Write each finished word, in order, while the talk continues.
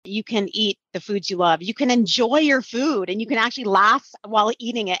you can eat the foods you love. You can enjoy your food and you can actually laugh while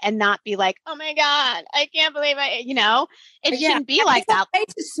eating it and not be like, oh my God, I can't believe it shouldn't be like that. It's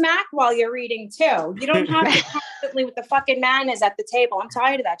okay to smack while you're eating too. You don't have to constantly with the fucking manners at the table. I'm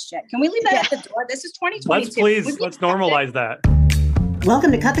tired of that shit. Can we leave that at the door? This is 2022. Let's normalize that.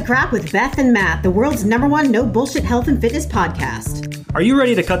 Welcome to Cut the Crap with Beth and Matt, the world's #1 no bullshit health and fitness podcast. Are you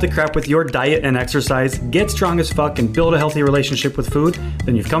ready to cut the crap with your diet and exercise, get strong as fuck, and build a healthy relationship with food?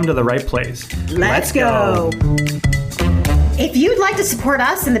 Then you've come to the right place. Let's go. If you'd like to support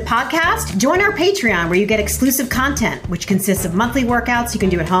us in the podcast, join our Patreon where you get exclusive content, which consists of monthly workouts you can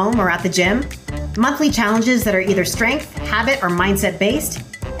do at home or at the gym, monthly challenges that are either strength, habit, or mindset based,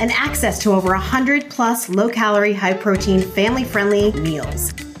 and access to over 100 plus low-calorie, high-protein, family-friendly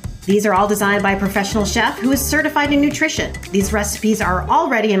meals. These are all designed by a professional chef who is certified in nutrition. These recipes are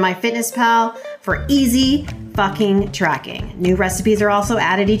already in MyFitnessPal for easy fucking tracking. New recipes are also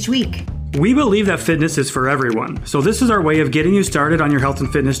added each week. We believe that fitness is for everyone, so this is our way of getting you started on your health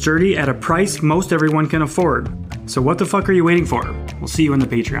and fitness journey at a price most everyone can afford. So what the fuck are you waiting for? We'll see you in the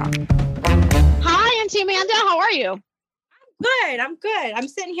Patreon. Hi, Auntie Amanda. How are you? I'm good. I'm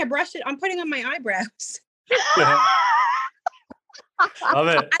sitting here brushing. I'm putting on my eyebrows. Love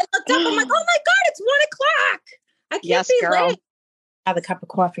it. I looked up. I'm like, oh my God, it's 1:00. I can't be late. Have a cup of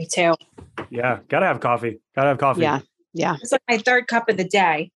coffee too. Yeah, gotta have coffee. Yeah. It's like my third cup of the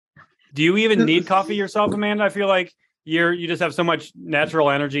day. Do you even need coffee yourself, Amanda? I feel like you just have so much natural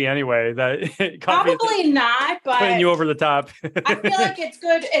energy anyway that coffee probably not, but putting you over the top. I feel like it's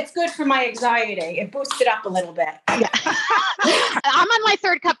good. It's good for my anxiety. It boosts it up a little bit. Yeah. I'm on my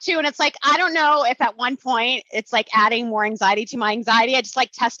third cup too. And it's like, I don't know if at one point it's like adding more anxiety to my anxiety. I just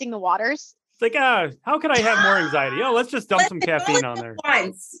like testing the waters. It's like, how could I have more anxiety? Oh, let's just dump some caffeine on there.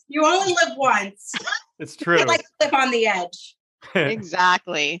 Once. You only live once. It's true. You like to live on the edge.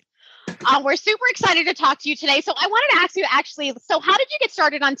 Exactly. We're super excited to talk to you today. So I wanted to ask you actually, so how did you get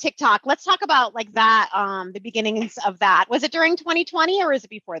started on TikTok? Let's talk about like that, the beginnings of that. Was it during 2020 or is it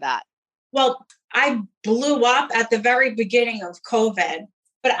before that? Well, I blew up at the very beginning of COVID,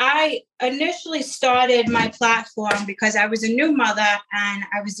 but I initially started my platform because I was a new mother and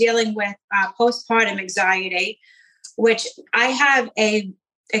I was dealing with postpartum anxiety, which I have a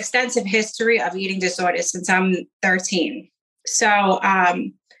extensive history of eating disorders since I'm 13. So,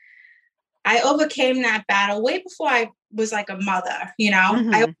 I overcame that battle way before I was like a mother,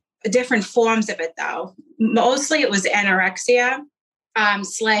 I different forms of it though. Mostly it was anorexia, /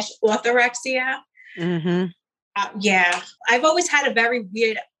 orthorexia. Mm-hmm. Yeah. I've always had a very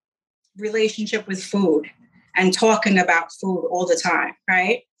weird relationship with food and talking about food all the time.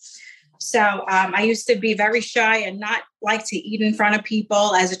 Right. So, I used to be very shy and not like to eat in front of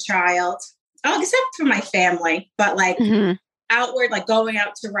people as a child. Oh, except for my family, but like, outward, like going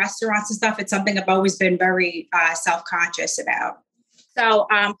out to restaurants and stuff, it's something I've always been very self-conscious about. So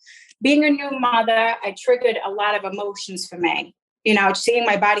being a new mother, I triggered a lot of emotions for me, seeing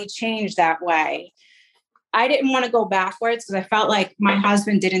my body change that way. I didn't want to go backwards because I felt like my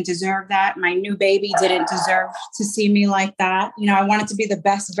husband didn't deserve that. My new baby didn't deserve to see me like that. I wanted to be the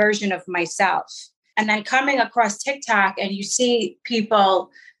best version of myself. And then coming across TikTok and you see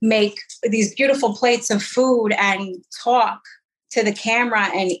people make these beautiful plates of food and talk to the camera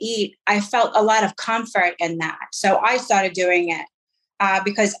and eat, I felt a lot of comfort in that. So I started doing it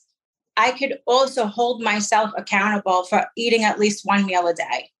because I could also hold myself accountable for eating at least one meal a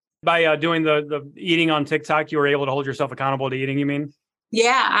day. By doing the eating on TikTok, you were able to hold yourself accountable to eating, you mean?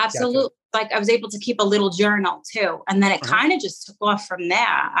 Yeah, absolutely. Gotcha. Like I was able to keep a little journal too. And then it kind of just took off from there.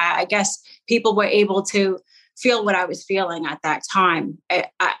 I guess people were able to feel what I was feeling at that time.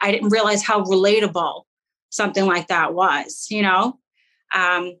 I didn't realize how relatable something like that was,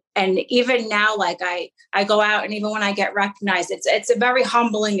 and even now, like I go out and even when I get recognized, it's a very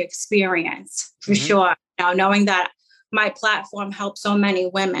humbling experience for sure. Knowing that my platform helps so many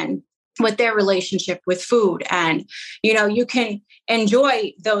women with their relationship with food. And, you can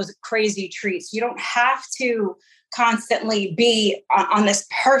enjoy those crazy treats. You don't have to constantly be on this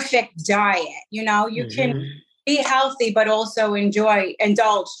perfect diet. You can be healthy, but also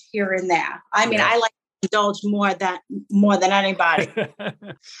indulge here and there. I mean, I like to indulge more than anybody.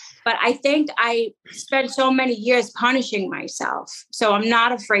 But I think I spent so many years punishing myself. So I'm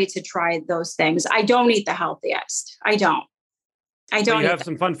not afraid to try those things. I don't eat the healthiest. I don't. You have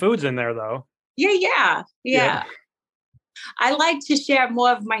some fun foods in there though. Yeah. I like to share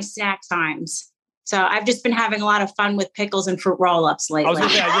more of my snack times. So I've just been having a lot of fun with pickles and fruit roll-ups lately. I was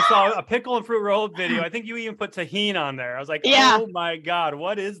gonna say, I just saw a pickle and fruit roll-up video. I think you even put tahini on there. I was like, Yeah. oh my God,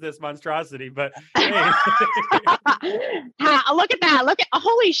 what is this monstrosity? But hey. Look at that.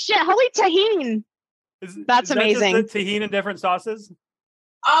 Holy shit. Holy tahini. That's is amazing. That just the tahini in different sauces?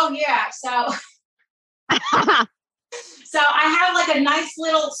 Oh yeah. So I have like a nice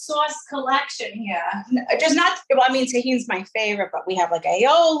little sauce collection here. Just not, well, I mean, tahini's my favorite, but we have like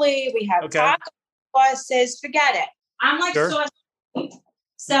aioli, we have taco sauces. Forget it. I'm like sauce.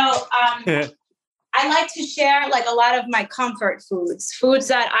 So I like to share like a lot of my comfort foods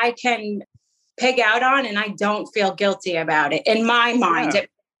that I can pig out on, and I don't feel guilty about it. In my mind, it's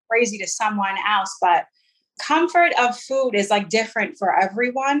crazy to someone else, but comfort of food is like different for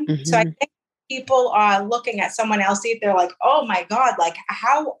everyone. Mm-hmm. So I think people are looking at someone else eat, they're like, oh my God, like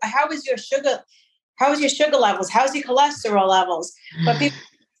how is your sugar levels? How's your cholesterol levels? But people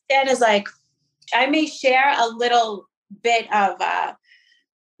understand is like, I may share a little bit of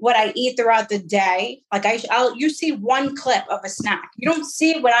what I eat throughout the day. Like you see one clip of a snack. You don't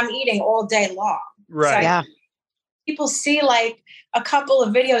see what I'm eating all day long. Right. So people see like a couple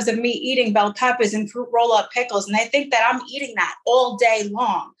of videos of me eating bell peppers and fruit roll-up pickles, and they think that I'm eating that all day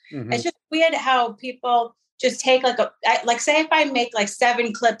long. Mm-hmm. It's just weird how people just take like say if I make like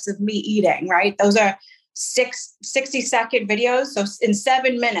 7 clips of me eating, right? Those are 60-second videos. So in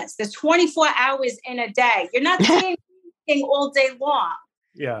 7 minutes, there's 24 hours in a day. You're not seeing anything all day long.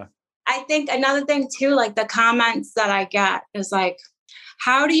 Yeah. I think another thing too, like the comments that I get is like,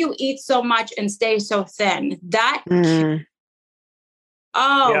 how do you eat so much and stay so thin? That,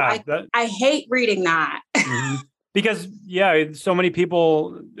 I hate reading that. Mm-hmm. Because, so many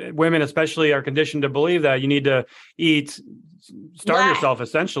people, women especially, are conditioned to believe that you need to starve yourself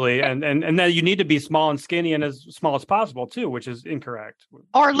essentially. And then you need to be small and skinny and as small as possible too, which is incorrect.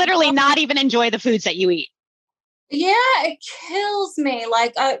 Or literally not even enjoy the foods that you eat. Yeah, it kills me.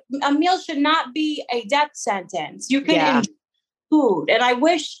 Like a meal should not be a death sentence. You can enjoy food. And I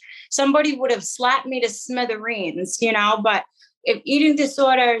wish somebody would have slapped me to smithereens, but if eating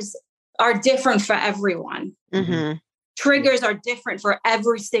disorders are different for everyone. Mm-hmm. Triggers are different for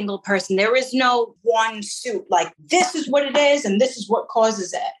every single person. There is no one soup. Like, this is what it is, and this is what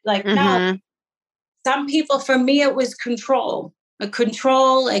causes it. Like, no. Some people, for me, it was control.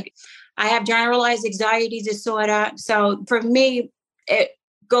 Like, I have generalized anxiety disorder. So for me, it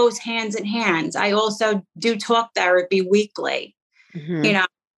goes hands in hand. I also do talk therapy weekly,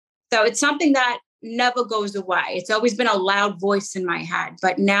 So it's something that never goes away. It's always been a loud voice in my head.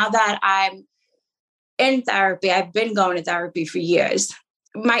 But now that I'm in therapy, I've been going to therapy for years.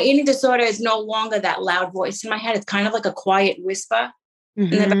 My eating disorder is no longer that loud voice in my head. It's kind of like a quiet whisper.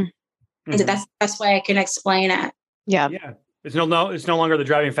 And that's the best way I can explain it. Yeah. It's no longer the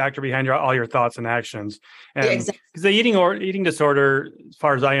driving factor behind all your thoughts and actions. And because the eating disorder, as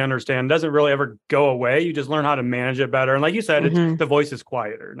far as I understand, doesn't really ever go away. You just learn how to manage it better. And like you said, the voice is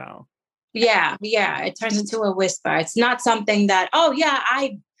quieter now. Yeah. It turns into a whisper. It's not something that,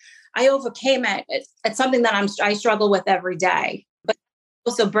 I overcame it. It's something that I struggle with every day, but it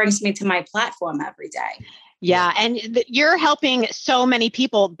also brings me to my platform every day. Yeah. And you're helping so many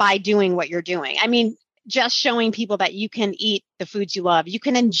people by doing what you're doing. I mean, just showing people that you can eat the foods you love. You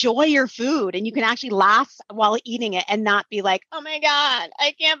can enjoy your food and you can actually laugh while eating it and not be like, oh my God,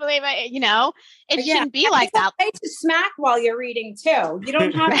 I can't believe it shouldn't be like that. It's okay to smack while you're eating too. You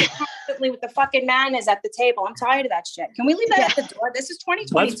don't have to constantly with the fucking manners at the table. I'm tired of that shit. Can we leave that at the door? This is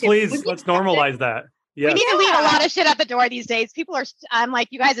 2022. Let's normalize that. Yeah. We need to leave a lot of shit at the door these days. People I'm like,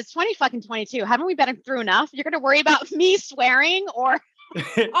 you guys, it's 2022. Haven't we been through enough? You're going to worry about me swearing or...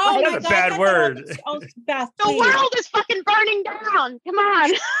 That's a bad word. Beth, the world is fucking burning down. Come on.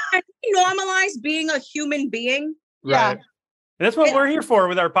 Can we normalize being a human being? Right. Yeah. And that's what we're here for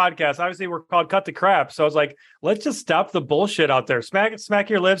with our podcast. Obviously, we're called Cut the Crap. So I was like, let's just stop the bullshit out there. Smack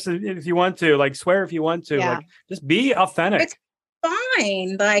your lips if you want to. Like, swear if you want to. Like, just be authentic. It's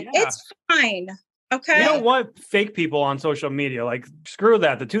fine. It's fine. Okay. You don't want fake people on social media. Like, screw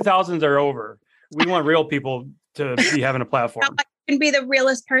that. The 2000s are over. We want real people to be having a platform. Can be the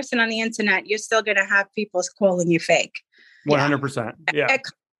realest person on the internet, you're still going to have people calling you fake. 100%. Yeah.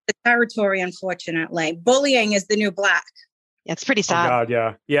 The territory, unfortunately. Bullying is the new black. It's pretty sad. Oh God,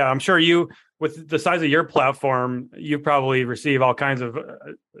 yeah. Yeah. I'm sure with the size of your platform, you probably receive all kinds of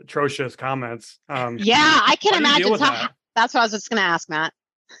atrocious comments. I can imagine. That's what I was just going to ask, Matt.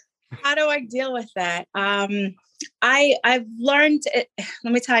 How do I deal with that? I've learned it,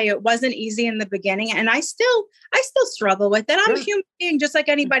 let me tell you, it wasn't easy in the beginning, and I still struggle with it. I'm a human being just like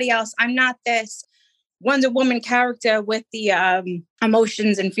anybody else. I'm not this Wonder Woman character with the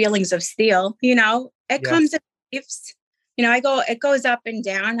emotions and feelings of steel. You know, it comes in waves. You know, it goes up and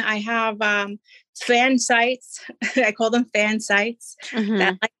down. I have fan sites. I call them fan sites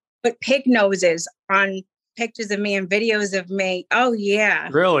that like put pig noses on pictures of me and videos of me. Oh yeah.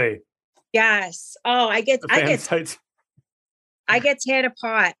 Really? Yes. Oh, I get sites. I get teared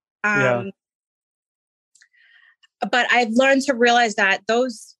apart. But I've learned to realize that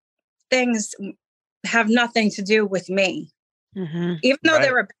those things have nothing to do with me. Even though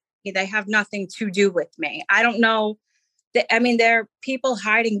they're about me, they have nothing to do with me. I don't know. I mean, there are people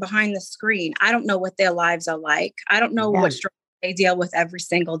hiding behind the screen. I don't know what their lives are like. I don't know what struggles they deal with every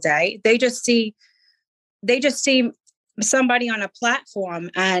single day. They just see somebody on a platform,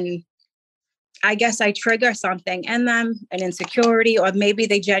 and I guess I trigger something in them, an insecurity, or maybe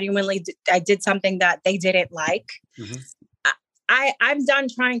they genuinely, I did something that they didn't like. I'm done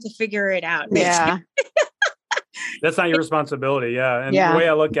trying to figure it out. Yeah. That's not your responsibility. Yeah. And the way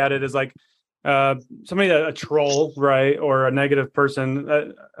I look at it is like somebody a troll, right? Or a negative person,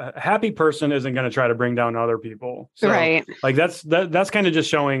 a happy person isn't going to try to bring down other people. So like that's kind of just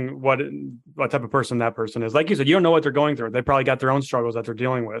showing what type of person that person is. Like you said, you don't know what they're going through. They probably got their own struggles that they're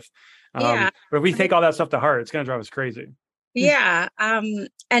dealing with. But if we take all that stuff to heart, it's going to drive us crazy. Yeah.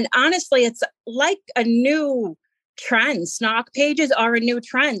 And honestly, it's like a new trend. Snark pages are a new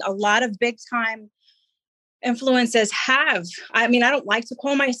trend. A lot of big time influencers have. I mean, I don't like to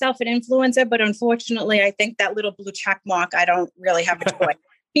call myself an influencer, but unfortunately, I think that little blue check mark, I don't really have a choice,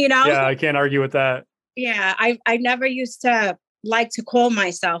 you know? Yeah, I can't argue with that. Yeah, I never used to like to call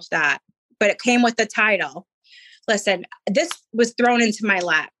myself that, but it came with the title. Listen, this was thrown into my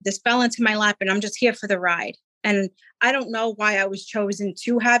lap. This fell into my lap, and I'm just here for the ride. And I don't know why I was chosen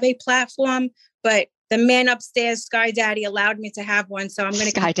to have a platform, but the man upstairs, Sky Daddy, allowed me to have one. So I'm going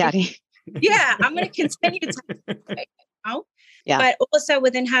to Sky Daddy. Yeah, I'm going to continue to. You know? Yeah. But also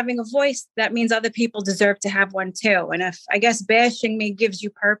within having a voice, that means other people deserve to have one too. And if I guess bashing me gives you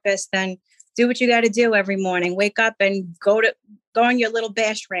purpose, then do what you got to do every morning. Wake up and go on your little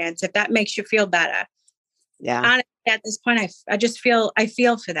bash rant if that makes you feel better. Yeah. Honestly, at this point, I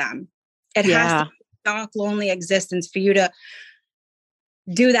feel for them. It has to be a dark, lonely existence for you to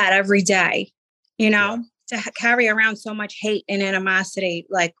do that every day. You know, to carry around so much hate and animosity.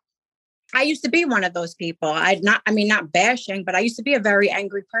 Like, I used to be one of those people. Not bashing, but I used to be a very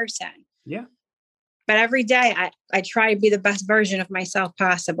angry person. Yeah. But every day I try to be the best version of myself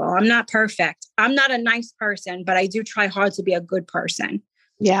possible. I'm not perfect. I'm not a nice person, but I do try hard to be a good person.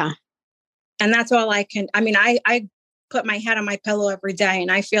 Yeah. And that's all I can. I mean, I put my head on my pillow every day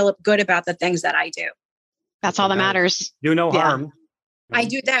and I feel good about the things that I do. That's all that matters. Do no harm. I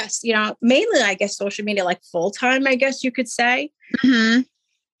do this, you know, mainly, I guess, social media, like full time, I guess you could say.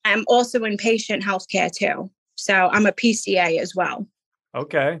 I'm also in patient healthcare too. So I'm a PCA as well.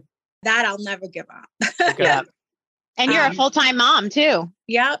 Okay. That I'll never give up. Okay. Yeah. And you're a full-time mom too.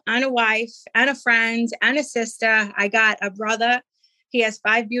 Yeah. And a wife and a friend and a sister. I got a brother. He has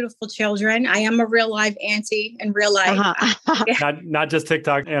 5 beautiful children. I am a real live auntie in real life. Not just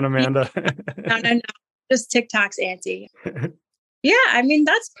TikTok and Amanda. No. Just TikTok's auntie. Yeah. I mean,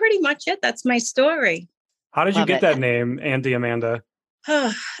 that's pretty much it. That's my story. How did you get that name, Auntie Amanda?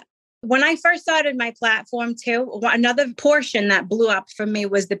 When I first started my platform too, another portion that blew up for me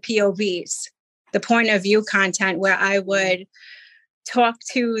was the POVs, the point of view content, where I would talk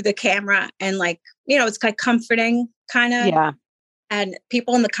to the camera and like, you know, it's like comforting kind of. Yeah. And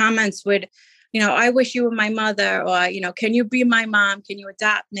people in the comments would, you know, I wish you were my mother, or, you know, can you be my mom? Can you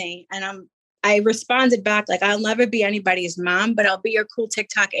adopt me? And I responded back, like, I'll never be anybody's mom, but I'll be your cool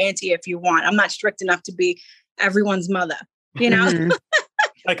TikTok auntie if you want. I'm not strict enough to be everyone's mother, you know?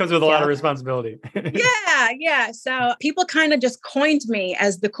 That comes with a lot of responsibility. Yeah. So people kind of just coined me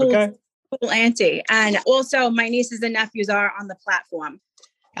as the cool auntie. And also my nieces and nephews are on the platform.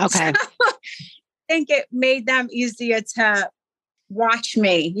 Okay. So I think it made them easier to watch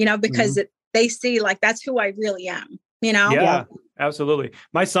me, you know, because they see like, that's who I really am, you know? Yeah. Absolutely.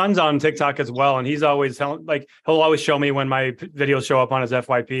 My son's on TikTok as well. And he's always he'll always show me when my videos show up on his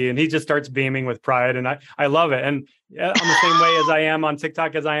FYP, and he just starts beaming with pride. And I love it. And I'm the same way as I am on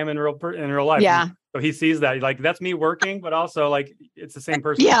TikTok as I am in real life. Yeah. And so he sees that like, that's me working, but also like, it's the same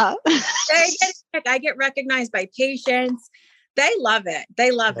person. Yeah. I get recognized by patients. They love it.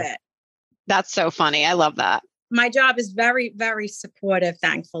 They love it. That's so funny. I love that. My job is very, very supportive,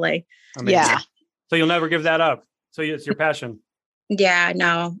 thankfully. Amazing. Yeah. So you'll never give that up. So it's your passion. Yeah,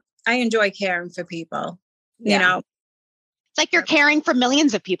 no, I enjoy caring for people, you know. It's like you're caring for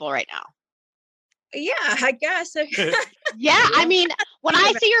millions of people right now. Yeah, I guess. Yeah. I mean, when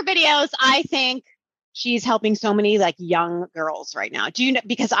I see your videos, I think she's helping so many like young girls right now. Do you know,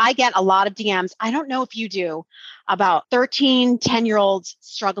 because I get a lot of DMs, I don't know if you do, about 13, 10-year-olds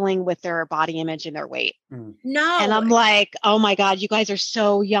struggling with their body image and their weight. No. And I'm like, oh my God, you guys are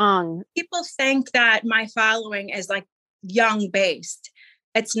so young. People think that my following is like young based.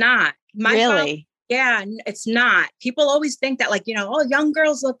 It's not. Really? Yeah, it's not. People always think that like, oh, young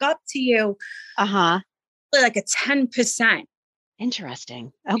girls look up to you. Like a 10%.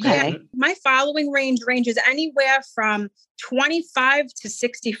 Interesting. Okay. Yeah, my following ranges anywhere from 25 to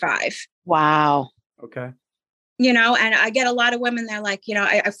 65. Wow. Okay. And I get a lot of women that are like,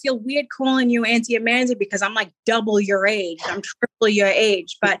 I feel weird calling you Auntie Amanda because I'm like double your age. I'm triple your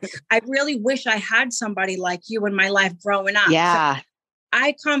age. But I really wish I had somebody like you in my life growing up. Yeah. So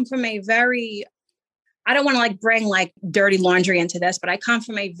I come from a very, I don't want to like bring like dirty laundry into this, but I come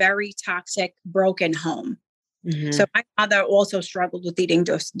from a very toxic, broken home. Mm-hmm. So my mother also struggled with eating.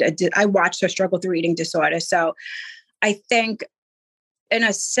 I watched her struggle through eating disorder. So I think in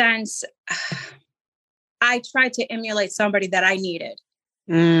a sense, I tried to emulate somebody that I needed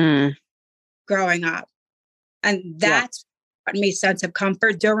growing up. And that's brought me a sense of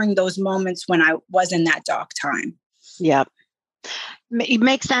comfort during those moments when I was in that dark time. Yep. It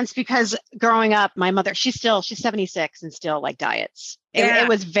makes sense because growing up, my mother, she's 76 and still like diets. It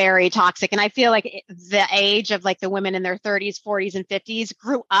was very toxic. And I feel like the age of like the women in their 30s, 40s, and 50s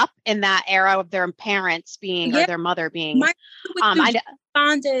grew up in that era of their parents being or their mother being. I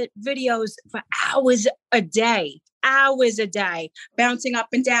responded videos for hours a day, bouncing up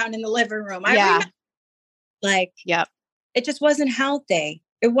and down in the living room. I remember, it just wasn't healthy.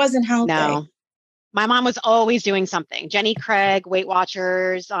 It wasn't healthy. No. My mom was always doing something. Jenny Craig, Weight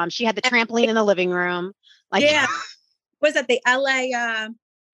Watchers. She had the trampoline in the living room. Was that the LA? And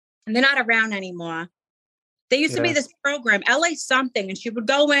they're not around anymore. There used to be this program, LA something, and she would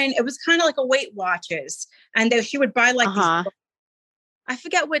go in. It was kind of like a Weight Watchers, and she would buy like these. I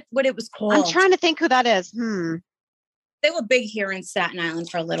forget what it was called. I'm trying to think who that is. They were big here in Staten Island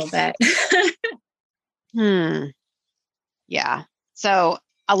for a little bit. Yeah. So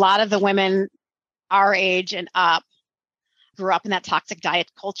a lot of the women our age and up grew up in that toxic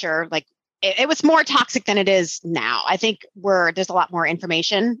diet culture. Like it was more toxic than it is now. I think there's a lot more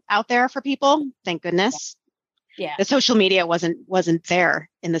information out there for people. Thank goodness. Yeah. The social media wasn't there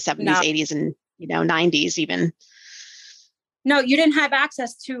in the 70s, 80s, and 90s even. No, you didn't have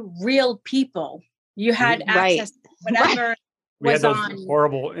access to real people. You had access to whatever we was had those on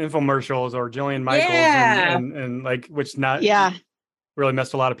horrible infomercials or Jillian Michaels and like which really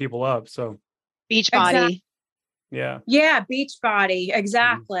messed a lot of people up. So Beachbody. Exactly. Yeah, Beachbody.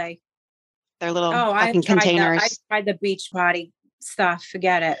 Exactly. Their little fucking containers. I tried the Beachbody stuff.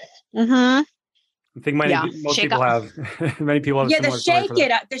 Forget it. I think most people have. Many people have. Yeah,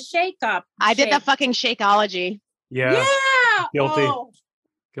 the shake up. I did the fucking Shakeology. Yeah. Guilty. Oh.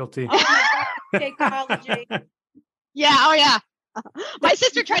 Guilty. Oh my God, Shakeology. Yeah. Oh yeah. My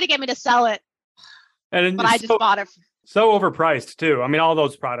sister tried to get me to sell it, but I just bought it. So overpriced too. I mean, all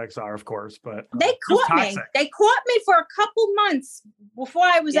those products are, of course, but they caught me. They caught me for a couple months before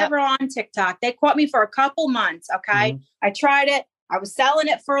I was ever on TikTok. They caught me for a couple months. Okay. I tried it. I was selling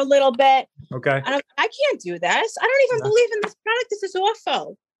it for a little bit. Okay. And I can't do this. I don't even believe in this product. This is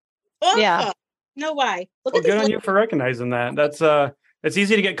awful. Yeah. No way. Good on you for recognizing that. That's it's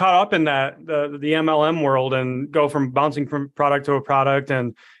easy to get caught up in that the MLM world and go from bouncing from product to a product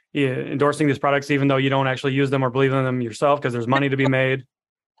and endorsing these products, even though you don't actually use them or believe in them yourself, because there's money to be made.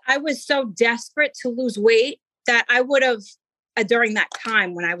 I was so desperate to lose weight that I would have, during that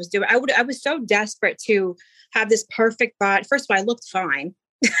time when I was doing, I was so desperate to have this perfect body. First of all, I looked fine.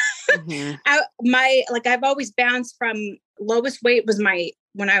 I've always bounced from lowest weight was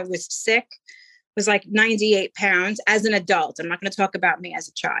when I was sick, was like 98 pounds as an adult. I'm not going to talk about me as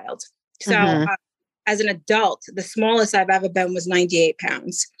a child. So as an adult, the smallest I've ever been was 98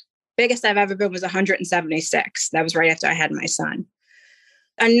 pounds. Biggest I've ever been was 176. That was right after I had my son.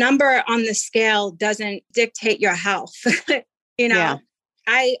 A number on the scale doesn't dictate your health.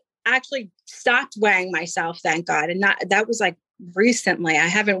 I actually stopped weighing myself, thank God. And that was like recently. I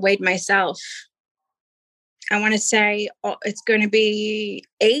haven't weighed myself. I want to say it's going to be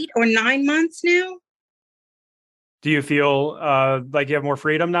 8 or 9 months now. Do you feel like you have more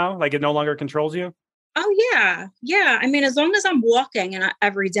freedom now? Like it no longer controls you? Oh, yeah. Yeah. I mean, as long as I'm walking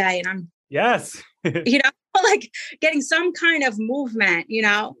every day and I'm, like getting some kind of movement,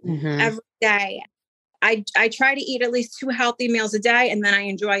 every day. I try to eat at least 2 healthy meals a day. And then I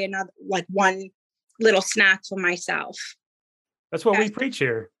enjoy another, like one little snack for myself. That's what we preach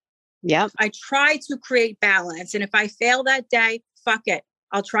here. Yeah. I try to create balance. And if I fail that day, fuck it.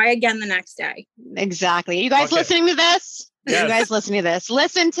 I'll try again the next day. Exactly. You guys listening to this? Yes. You guys listening to this?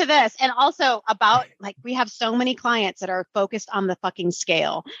 Listen to this. And also about, like, we have so many clients that are focused on the fucking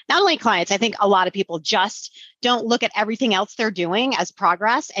scale. Not only clients, I think a lot of people just don't look at everything else they're doing as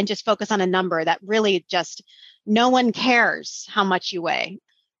progress and just focus on a number that really just no one cares how much you weigh.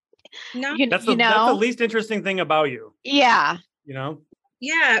 No, that's the least interesting thing about you. Yeah. You know?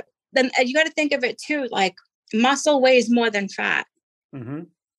 Yeah. Then you got to think of it too. Like, muscle weighs more than fat. Mm-hmm.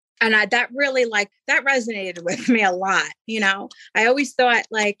 And that really, like, that resonated with me a lot. You know, I always thought,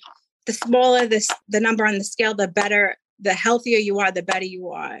 like, the smaller the number on the scale, the better, the healthier you are, the better you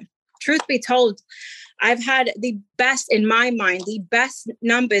are. Truth be told, I've had the best, in my mind, the best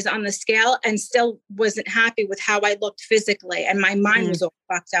numbers on the scale and still wasn't happy with how I looked physically. And my mind was all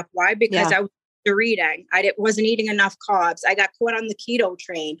fucked up. Why? Because I was eating. Wasn't eating enough carbs. I got caught on the keto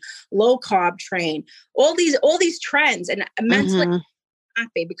train, low carb train, all these trends, and mentally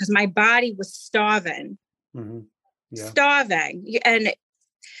happy because my body was starving. Starving. And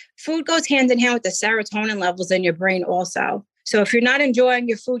food goes hand in hand with the serotonin levels in your brain also. So if you're not enjoying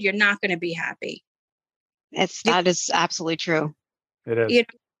your food, you're not going to be happy. That is absolutely true. It is. You know,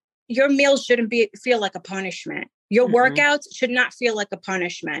 your meals shouldn't feel like a punishment. Your workouts should not feel like a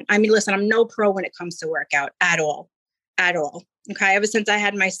punishment. I mean, listen, I'm no pro when it comes to workout at all. Okay. Ever since I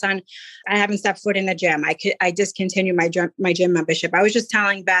had my son, I haven't stepped foot in the gym. I discontinued my gym membership. I was just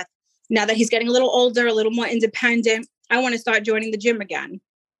telling Beth, now that he's getting a little older, a little more independent, I want to start joining the gym again.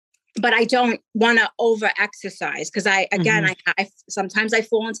 But I don't want to over exercise because I sometimes I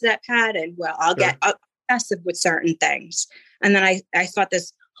fall into that pattern. Well, I'll get obsessive with certain things. And then I start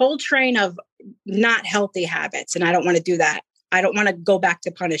this whole train of not healthy habits. And I don't want to do that. I don't want to go back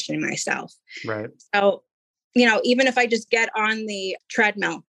to punishing myself. Right. So, you know, even if I just get on the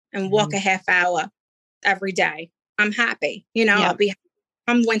treadmill and walk a half hour every day, I'm happy. You know, I'll be happy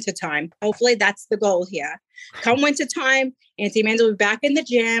come wintertime. Hopefully that's the goal here. Come wintertime, Auntie Amanda will be back in the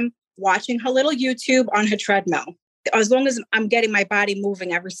gym, watching her little YouTube on her treadmill. As long as I'm getting my body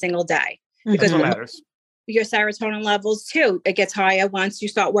moving every single day. Because what matters. Your serotonin levels too, it gets higher once you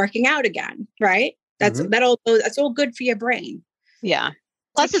start working out again, right? That's all good for your brain. Yeah.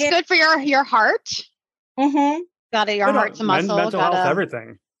 Plus it's good for your heart. Got it. Your heart's a muscle. Mental health,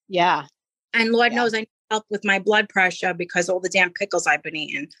 everything. Yeah. And Lord knows I need help with my blood pressure because all the damn pickles I've been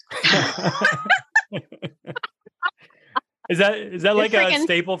eating. Is that like a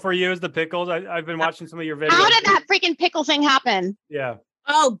staple for you? Is the pickles? I've been watching some of your videos. How did that freaking pickle thing happen? Yeah.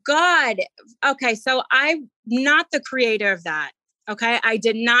 Oh God. Okay. So I'm not the creator of that. Okay. I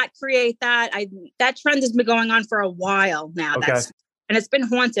did not create that. That trend has been going on for a while now. Okay. And it's been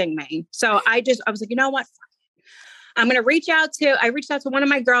haunting me. So I was like, you know what? I'm going to reached out to one of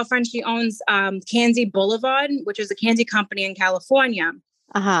my girlfriends. She owns Candy Boulevard, which is a candy company in California.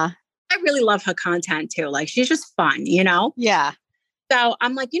 I really love her content too. Like, she's just fun, you know? Yeah. So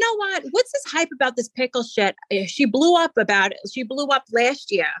I'm like, you know what? What's this hype about this pickle shit? She blew up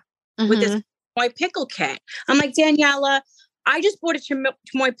last year with this chamoy pickle kit. I'm like, Daniela, I just bought a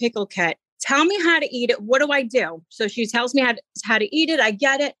chamoy pickle kit. Tell me how to eat it. What do I do? So she tells me how to eat it. I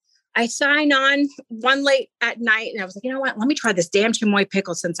get it. I sign on one late at night and I was like, you know what? Let me try this damn chamoy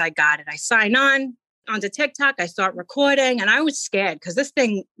pickle since I got it. I sign on onto TikTok. I start recording and I was scared because this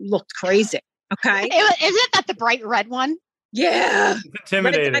thing looked crazy. Okay. Isn't that the bright red one? Yeah.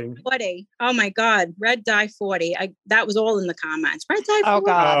 Intimidating. Red dye 40. Oh my God. Red dye 40. That was all in the comments. Red dye 40. Oh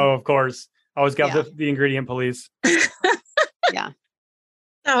God. Oh, of course. Always got the ingredient police. Yeah.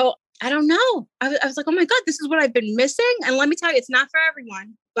 So I don't know. I was like, oh my God, this is what I've been missing. And let me tell you, it's not for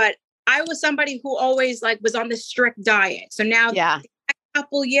everyone, but I was somebody who always was on this strict diet. So now the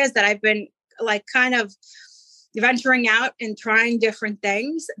couple years that I've been kind of venturing out and trying different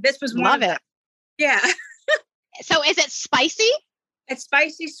things. This was one. Love it. Yeah. So is it spicy? It's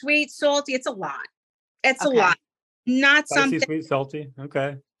spicy, sweet, salty. It's a lot. It's a lot. Not spicy, something sweet, salty.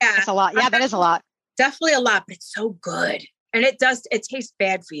 Okay. Yeah. That's a lot. Yeah, that is a lot. Definitely a lot, but it's so good. And it tastes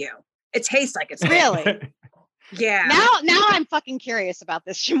bad for you. It tastes like it's really. Yeah. Now I'm fucking curious about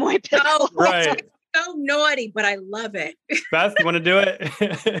this chamoy pickle. Oh, right. It's so naughty, but I love it. Beth, you want to do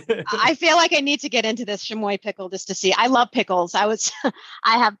it? I feel like I need to get into this chamoy pickle just to see. I love pickles. I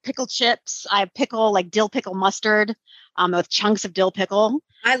have pickle chips. I have dill pickle mustard with chunks of dill pickle.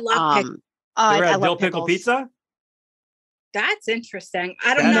 I love pickles. I love dill pickle pizza? That's interesting.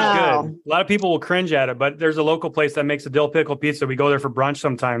 I don't know. Good. A lot of people will cringe at it, but there's a local place that makes a dill pickle pizza. We go there for brunch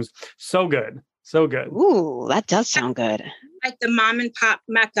sometimes. So good. So good. Ooh, that does sound good. Like the mom and pop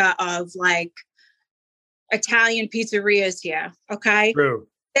mecca of Italian pizzerias here. Okay. True.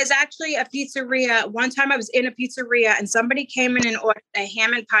 There's actually a pizzeria. One time I was in a pizzeria and somebody came in and ordered a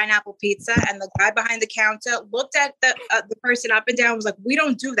ham and pineapple pizza. And the guy behind the counter looked at the person up and down and was like, we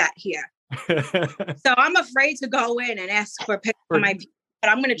don't do that here. So I'm afraid to go in and ask for a picture of my pizza, but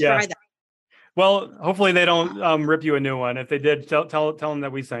I'm going to try that. Well, hopefully they don't rip you a new one. If they did, tell them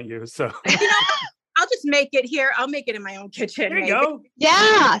that we sent you. So I'll just make it here. I'll make it in my own kitchen. There you go.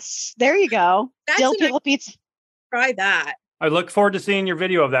 Yes. There you go. Dill pickle pizza. Try that. I look forward to seeing your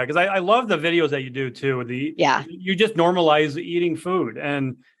video of that because I love the videos that you do too. You just normalize eating food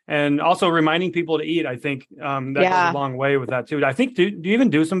and also reminding people to eat. I think that goes a long way with that too. I think do you even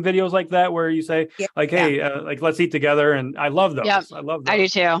do some videos like that where you say hey, like let's eat together? And I love those. Yep. I love those. I do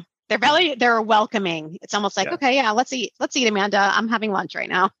too. They're welcoming. It's almost like, okay, let's eat, Amanda. I'm having lunch right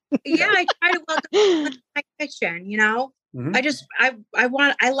now. I try to welcome my kitchen, you know. Mm-hmm.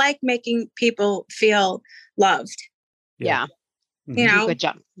 I like making people feel loved. Yeah. Mm-hmm. You know, good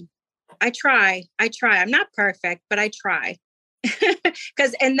job. I try. I'm not perfect, but I try.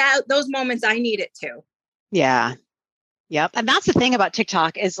 Because in those moments I need it too. Yeah. Yep. And that's the thing about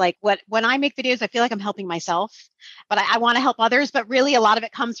TikTok is like when I make videos, I feel like I'm helping myself, but I want to help others. But really a lot of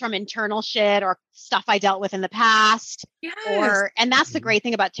it comes from internal shit or stuff I dealt with in the past. Yes. And that's the great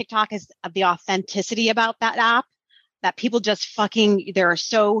thing about TikTok is the authenticity about that app, that people just they're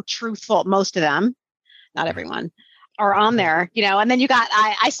so truthful. Most of them, not everyone, are on there, you know. And then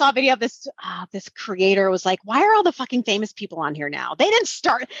I saw a video of this creator was like, why are all the fucking famous people on here now? They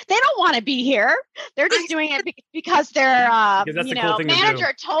don't want to be here. They're just doing it because their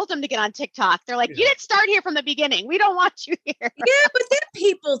manager told them to get on TikTok. They're like, you didn't start here from the beginning. We don't want you here. Yeah, but they're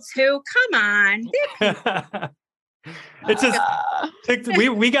people too. Come on. They're people. It's just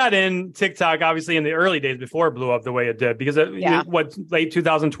we got in TikTok obviously in the early days before it blew up the way it did because late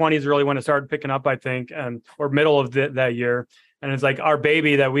 2020 is really when it started picking up, I think, or middle of that year. And it's like our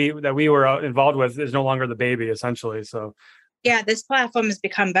baby that we were involved with is no longer the baby essentially. So yeah, this platform has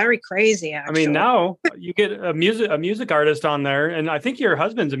become very crazy. Actually. I mean, now you get a music artist on there, and I think your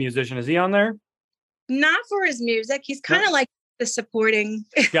husband's a musician. Is he on there? Not for his music. He's kind of like the supporting.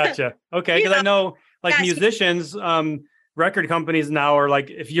 Gotcha. Okay, because I know. Like musicians, record companies now are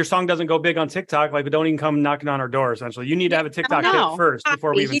like, if your song doesn't go big on TikTok, like don't even come knocking on our door. Essentially, you need to have a TikTok hit first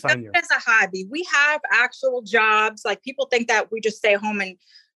before we even sign you. As a hobby, we have actual jobs. Like people think that we just stay home and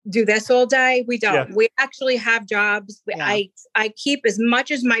do this all day. We don't. Yeah. We actually have jobs. Yeah. I keep as much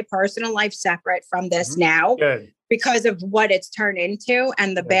as my personal life separate from this now because of what it's turned into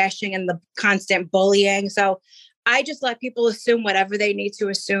and the bashing and the constant bullying. So I just let people assume whatever they need to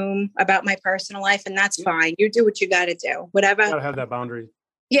assume about my personal life, and that's fine. You do what you got to do, whatever. You gotta have that boundary.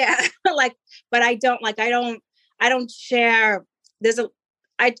 Yeah, but I don't share.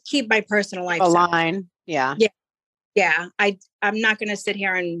 I keep my personal life a line. Yeah. I'm not going to sit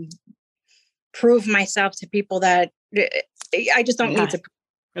here and prove myself to people that I just don't need to.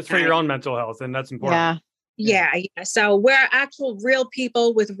 It's for your own mental health, and that's important. Yeah. So we're actual real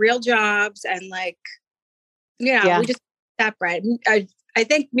people with real jobs, and we just separate. I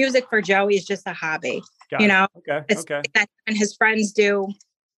think music for Joey is just a hobby. It's that him and his friends do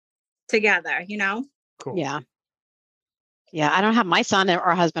together. Cool. Yeah. I don't have my son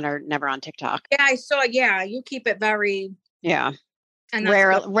or husband are never on TikTok. Yeah, I saw. Yeah, you keep it very. Yeah. And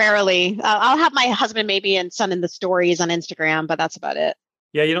rarely. I'll have my husband maybe and son in the stories on Instagram, but that's about it.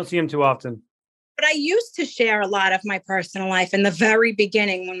 Yeah, you don't see him too often. But I used to share a lot of my personal life in the very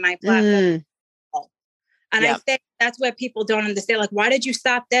beginning when my platform. And I think that's where people don't understand. Like, why did you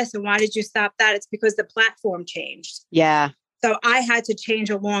stop this and why did you stop that? It's because the platform changed. Yeah. So I had to change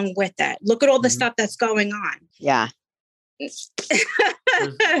along with it. Look at all the stuff that's going on. Yeah. Especially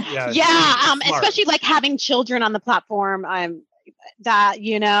like having children on the platform.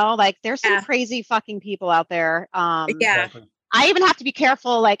 There's some crazy fucking people out there. Exactly. I even have to be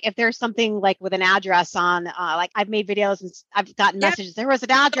careful, like if there's something like with an address on, like I've made videos and I've gotten messages. There was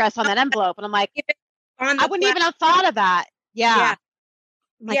an address on that envelope, and I'm like, I wouldn't even have thought of that. Yeah.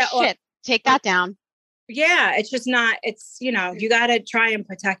 Shit, take that down. Yeah. It's just not, you got to try and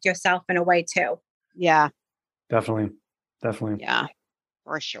protect yourself in a way too. Yeah. Definitely. Yeah,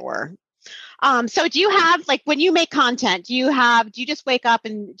 for sure. So do you have, like, when you make content, do you just wake up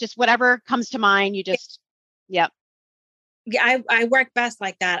and just whatever comes to mind, you just, Yep. Yeah. I work best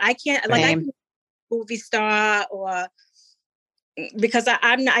like that. I can't, I can movie star or because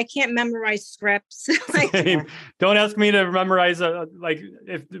I can't memorize scripts. Don't ask me to memorize read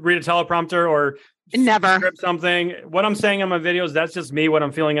a teleprompter or never script something. What I'm saying on my videos, that's just me, what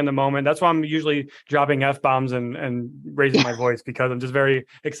I'm feeling in the moment. That's why I'm usually dropping F-bombs and raising my voice because I'm just very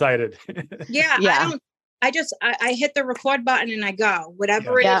excited. I don't I hit the record button and I go,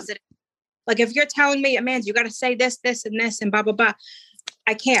 whatever it is. Like if you're telling me, Amanda, you got to say this, this, and this, and blah, blah, blah.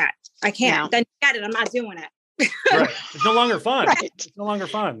 I can't. No. Then get it. I'm not doing it. Right. It's no longer fun. Right. It's no longer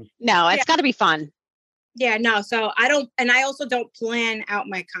fun. No, it's got to be fun. Yeah, no. So I don't, and I also don't plan out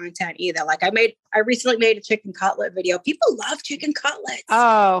my content either. Like I recently made a chicken cutlet video. People love chicken cutlets.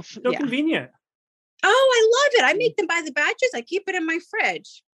 Oh, so convenient. Oh, I love it. I make them by the batches. I keep it in my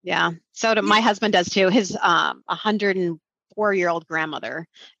fridge. Yeah. So my husband does too. His 104-year-old grandmother,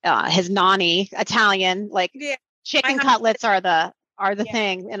 his nanny, Italian, like chicken cutlets are the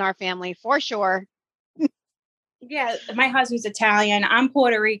thing in our family for sure. Yeah, my husband's Italian. I'm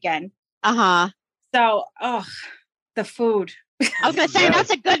Puerto Rican. Uh-huh. So, the food. I was going to say,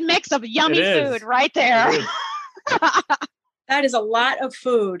 that's a good mix of yummy food right there. That is a lot of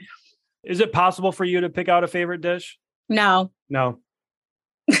food. Is it possible for you to pick out a favorite dish? No.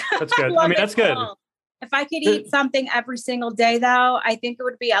 That's good. I mean, that's good. If I could eat something every single day, though, I think it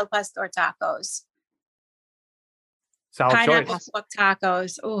would be al pastor tacos. Solid Pineapple choice. pork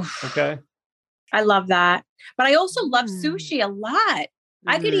tacos. Oof. Okay. I love that. But I also love sushi a lot.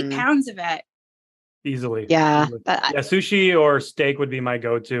 I could eat pounds of it. Easily. Yeah. Sushi or steak would be my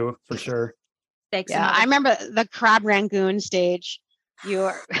go-to for sure. Steaks. Yeah. I remember the crab rangoon stage. You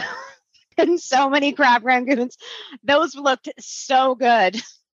were getting so many crab rangoons. Those looked so good.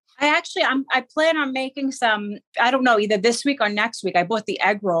 I plan on making some, I don't know, either this week or next week. I bought the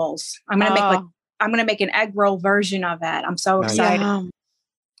egg rolls. I'm going to make an egg roll version of it. I'm so excited. Yeah.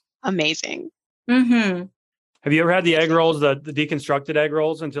 Amazing. Mm-hmm. Have you ever had the egg rolls, the deconstructed egg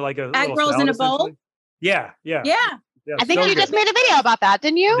rolls into like a egg rolls in a bowl? Yeah. I think you just made a video about that,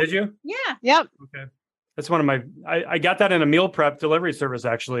 didn't you? Did you? Yeah. Yep. Okay. That's one of my, I got that in a meal prep delivery service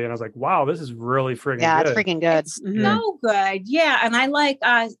actually. And I was like, wow, this is really friggin' good. Yeah, it's freaking good. It's so good. Yeah. And I like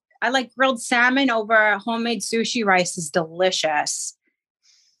grilled salmon over homemade sushi rice is delicious.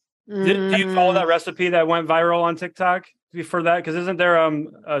 Do you follow that recipe that went viral on TikTok for that? Because isn't there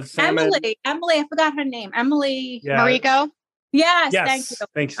a salmon? Emily, I forgot her name. Emily Mariko? Yes, thank you.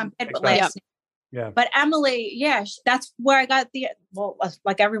 Thanks. Yeah. But Emily, that's where I got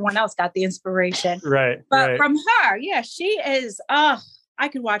like everyone else got the inspiration. Right. But from her, she is, I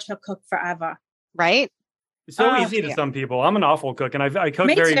could watch her cook forever. Right? It's so easy to some people. I'm an awful cook and I cook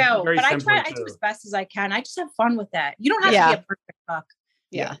very simply. But I do as best as I can. I just have fun with that. You don't have to be a perfect cook.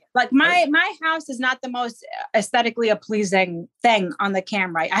 Yeah. Like my house is not the most aesthetically a pleasing thing on the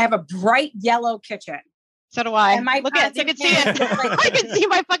camera. I have a bright yellow kitchen. So do I. And look at you can see it. I can see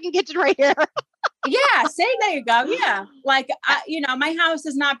my fucking kitchen right here. Yeah, there you go. Yeah. Like, my house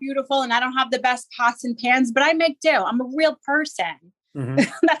is not beautiful and I don't have the best pots and pans, but I make do. I'm a real person. Mm-hmm.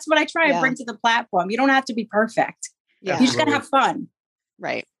 That's what I try and bring to the platform. You don't have to be perfect. Yeah. You just got to have fun.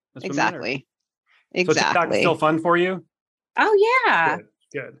 Right. Exactly. So TikTok's still fun for you? Oh, yeah.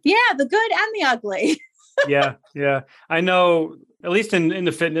 Good. Yeah. The good and the ugly. Yeah. I know, at least in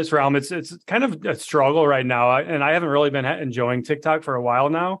the fitness realm, it's kind of a struggle right now. And I haven't really been enjoying TikTok for a while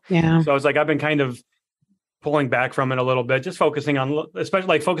now. Yeah. So I was like, I've been kind of pulling back from it a little bit, just focusing on, especially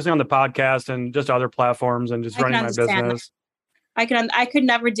like focusing on the podcast and just other platforms and just running my business. I could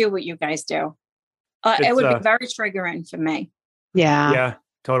never do what you guys do. It would be very triggering for me. Yeah. Yeah,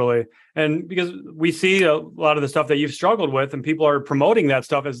 totally. And because we see a lot of the stuff that you've struggled with and people are promoting that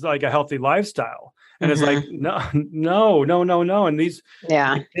stuff as like a healthy lifestyle. And it's like, no. And these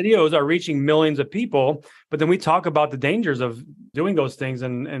videos are reaching millions of people, but then we talk about the dangers of doing those things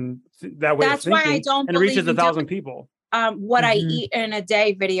and that way that's of thinking, why I don't and it reaches 1,000 people. What I eat in a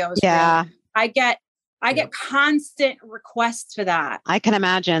day videos. Yeah. Really. I get constant requests for that. I can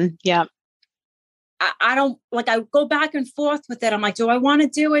imagine. Yeah. I don't I go back and forth with it. I'm like, do I want to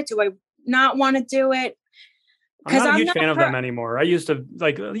do it? Do I not want to do it? I'm not a huge fan of them anymore. I used to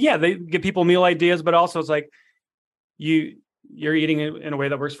they give people meal ideas, but also it's like you're eating it in a way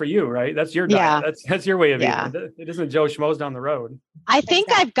that works for you, right? That's your diet. That's your way of eating. It isn't Joe Schmo's down the road. I think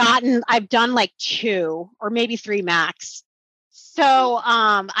I've done like 2 or maybe 3 max. So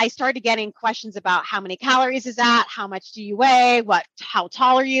I started getting questions about how many calories is that? How much do you weigh? How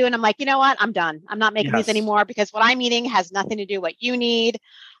tall are you? And I'm like, you know what? I'm done. I'm not making these anymore because what I'm eating has nothing to do with what you need.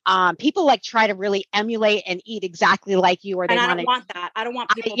 People try to really emulate and eat exactly like you, or they I don't want that. I don't want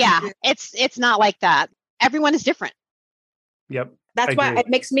people. It's not like that. Everyone is different. Yep. That's why it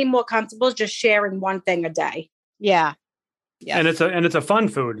makes me more comfortable just sharing one thing a day. Yeah. Yes. And it's a fun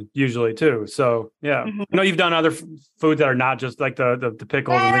food usually too. So yeah, I know you've done other foods that are not just like the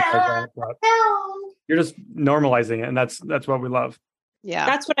pickles and things like that. But you're just normalizing it, and that's what we love. Yeah,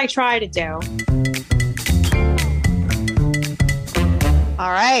 that's what I try to do. All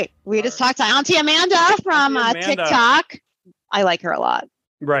right. We just talked to Auntie Amanda from TikTok. I like her a lot.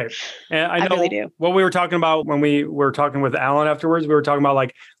 Right. And I know really do. What we were talking about when we were talking with Alan afterwards, we were talking about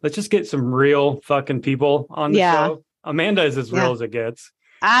like, let's just get some real fucking people on the show. Amanda is as real as it gets.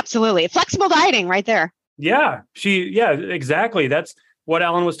 Absolutely. Flexible dieting right there. Yeah. Exactly. That's what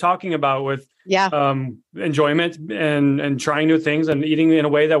Alan was talking about with enjoyment and trying new things and eating in a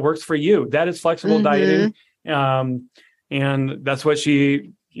way that works for you. That is flexible dieting. And that's what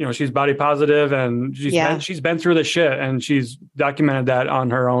she's body positive, and she's been through the shit, and she's documented that on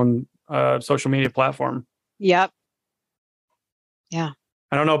her own social media platform. Yep. Yeah.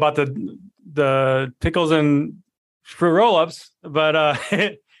 I don't know about the pickles and fruit roll-ups, but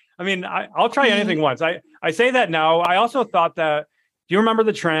I mean, I'll try anything once. I say that now. I also thought that. Do you remember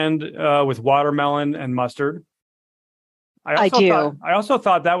the trend with watermelon and mustard? I do. I also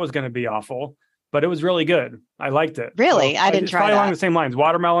thought that was going to be awful, but it was really good. I liked it. Really? So I didn't try that. Along the same lines,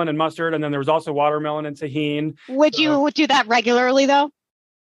 watermelon and mustard. And then there was also watermelon and tahini. Would you do that regularly though?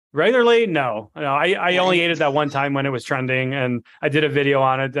 Regularly? No. I only ate it that one time when it was trending, and I did a video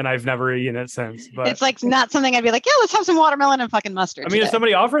on it, and I've never eaten it since. But it's like not something I'd be like, yeah, let's have some watermelon and fucking mustard. I mean, if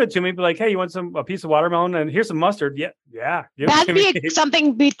somebody offered it to me, be like, hey, you want a piece of watermelon and here's some mustard? Yeah. That'd be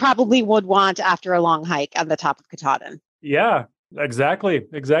something we probably would want after a long hike on the top of Katahdin. Yeah. Exactly.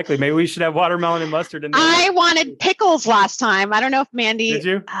 Maybe we should have watermelon and mustard in there. I wanted pickles last time. I don't know if Mandy. Did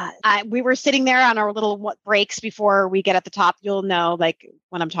you? We were sitting there on our little breaks before we get at the top. You'll know, like,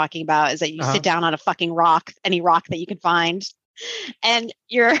 what I'm talking about is that you sit down on a fucking rock, any rock that you can find, and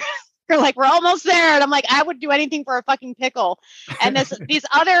you're like, we're almost there. And I'm like, I would do anything for a fucking pickle. And these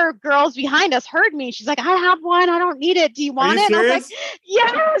other girls behind us heard me. She's like, I have one. I don't need it. Do you want it? And I was like,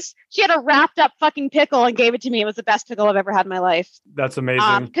 yes. She had a wrapped up fucking pickle and gave it to me. It was the best pickle I've ever had in my life. That's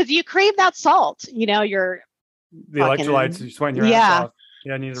amazing. Because you crave that salt. You know, the electrolytes, you're sweating your ass off.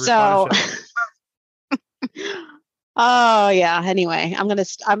 Yeah, I need to replenish it. Oh yeah. Anyway, I'm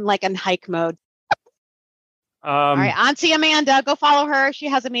like in hike mode. All right, Auntie Amanda, go follow her. She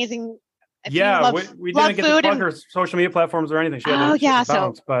has amazing. We didn't get to plug her social media platforms or anything. She had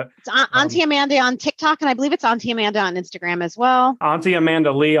but it's Auntie Amanda on TikTok, and I believe it's Auntie Amanda on Instagram as well. Auntie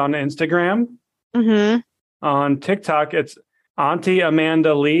Amanda Lee on Instagram. Mm-hmm. On TikTok, it's Auntie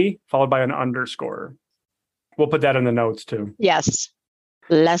Amanda Lee followed by an underscore. We'll put that in the notes too. Yes,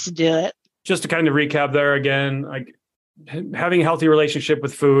 let's do it. Just to kind of recap there again, like, having a healthy relationship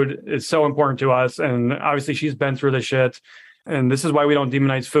with food is so important to us. And obviously she's been through the shit. And this is why we don't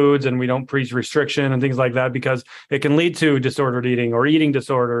demonize foods and we don't preach restriction and things like that, because it can lead to disordered eating or eating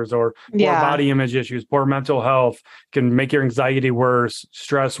disorders or poor body image issues, poor mental health, can make your anxiety worse,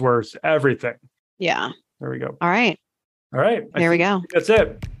 stress worse, everything. Yeah. There we go. All right. There we go. That's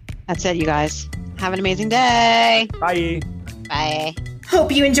it. That's it, you guys. Have an amazing day. Bye. Bye.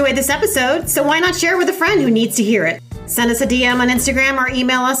 Hope you enjoyed this episode, so why not share with a friend who needs to hear it? Send us a DM on Instagram or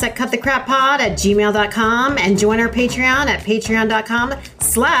email us at cutthecrappod@gmail.com and join our Patreon at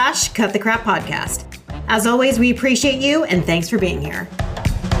patreon.com/cutthecrappodcast. As always, we appreciate you and thanks for being here.